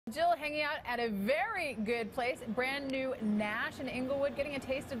Jill hanging out at a very good place, brand new Nash in Inglewood, getting a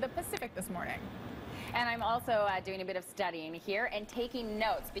taste of the Pacific this morning. And I'm also doing a bit of studying here and taking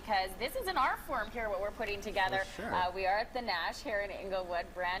notes because this is an art form here, what we're putting together. For sure. We are at the Nash here in Inglewood,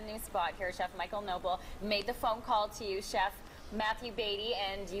 brand new spot here. Chef Michael Nobel made the phone call to you, Chef Matthew Beatty,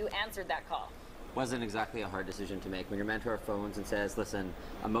 and you answered that call. Wasn't exactly a hard decision to make. When your mentor phones and says, listen,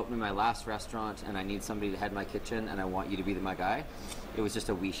 I'm opening my last restaurant and I need somebody to head my kitchen and I want you to be my guy, it was just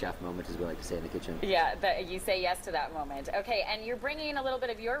a wee chef moment, as we like to say in the kitchen. Yeah, you say yes to that moment. Okay, and you're bringing a little bit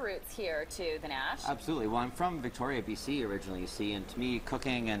of your roots here to the Nash. Absolutely. Well, I'm from Victoria, BC originally, you see, and to me,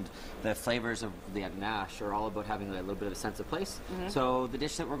 cooking and the flavors of the Nash are all about having a little bit of a sense of place. So the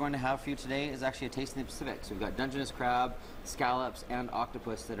dish that we're going to have for you today is actually a taste in the Pacific. So we've got Dungeness crab, scallops, and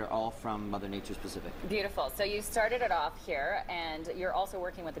octopus that are all from Mother Nature's Pacific. Beautiful. So you started it off here, and you're also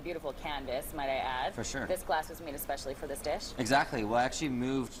working with a beautiful canvas, might I add. For sure. This glass was made especially for this dish. Exactly. Well, I actually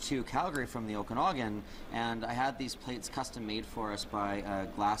moved to Calgary from the Okanagan, and I had these plates custom made for us by a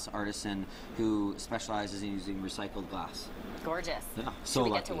glass artisan who specializes in using recycled glass. Gorgeous. Yeah. Should we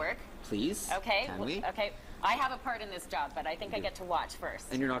get to work? Please. Okay. Can we? Okay. I have a part in this job, but I think I get to watch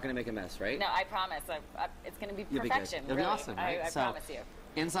first. And you're not going to make a mess, right? No, I promise. It's going to be perfection. It'll be awesome, right? I promise you.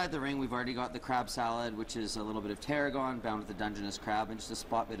 Inside the ring, we've already got the crab salad, which is a little bit of tarragon bound with the Dungeness crab and just a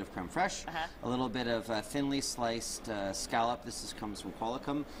spot bit of creme fraiche. A little bit of thinly sliced scallop. This comes from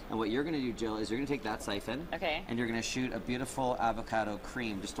Qualicum. And what you're going to do, Jill, is you're going to take that siphon. Okay. And you're going to shoot a beautiful avocado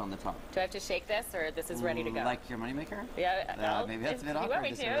cream just on the top. Do I have to shake this, or this is ready to go? Like your moneymaker? Yeah. Maybe that's a bit awkward.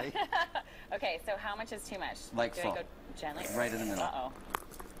 awkward this early. Okay, so how much is too much? Like do full. I go gently? Right in the middle. Uh-oh.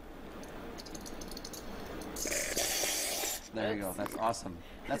 There you go. That's awesome.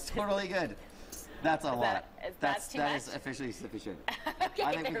 That's totally good. That's a lot. That is officially sufficient. Okay,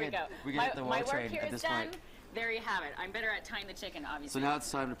 I think there we go. we get the wall train at this point. There you have it. I'm better at tying the chicken, obviously. So now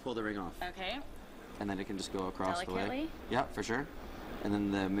it's time to pull the ring off. Okay. And then it can just go across the way. Delicately? Yeah, for sure. And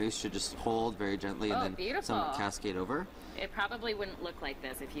then the mousse should just hold very gently and then beautiful. some cascade over. It probably wouldn't look like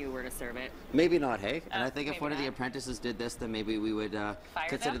this if you were to serve it. Maybe not, hey? And I think if maybe one of the not. apprentices did this, then maybe we would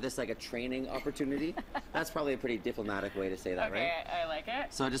consider this like a training opportunity. That's probably a pretty diplomatic way to say that, right? Okay, I like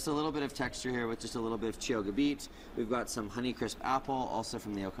it. So just a little bit of texture here with just a little bit of Chioga beet. We've got some Honeycrisp apple, also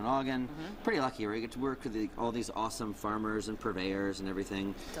from the Okanagan. Pretty lucky, right? We get to work with all these awesome farmers and purveyors and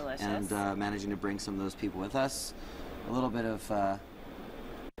everything. Delicious. And managing to bring some of those people with us. A little bit of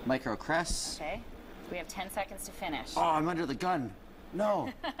micro cress. Okay. We have 10 seconds to finish. Oh, I'm under the gun. No.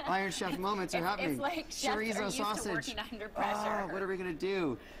 Iron Chef moments are happening. It's like chefs are used sausage. to working under pressure. Oh, what are we going to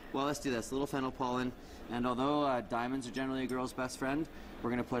do? Well, let's do this. A little fennel pollen. And although diamonds are generally a girl's best friend, we're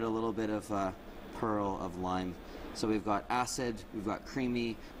going to put a little bit of pearl of lime. So we've got acid, we've got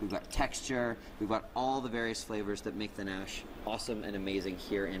creamy, we've got texture, we've got all the various flavors that make the Nash awesome and amazing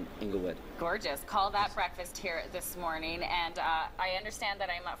here in Inglewood. Gorgeous. Call that breakfast here this morning. And I understand that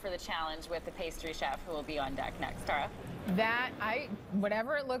I'm up for the challenge with the pastry chef who will be on deck next. Tara?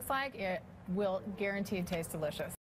 Whatever it looks like, it will guarantee to taste delicious.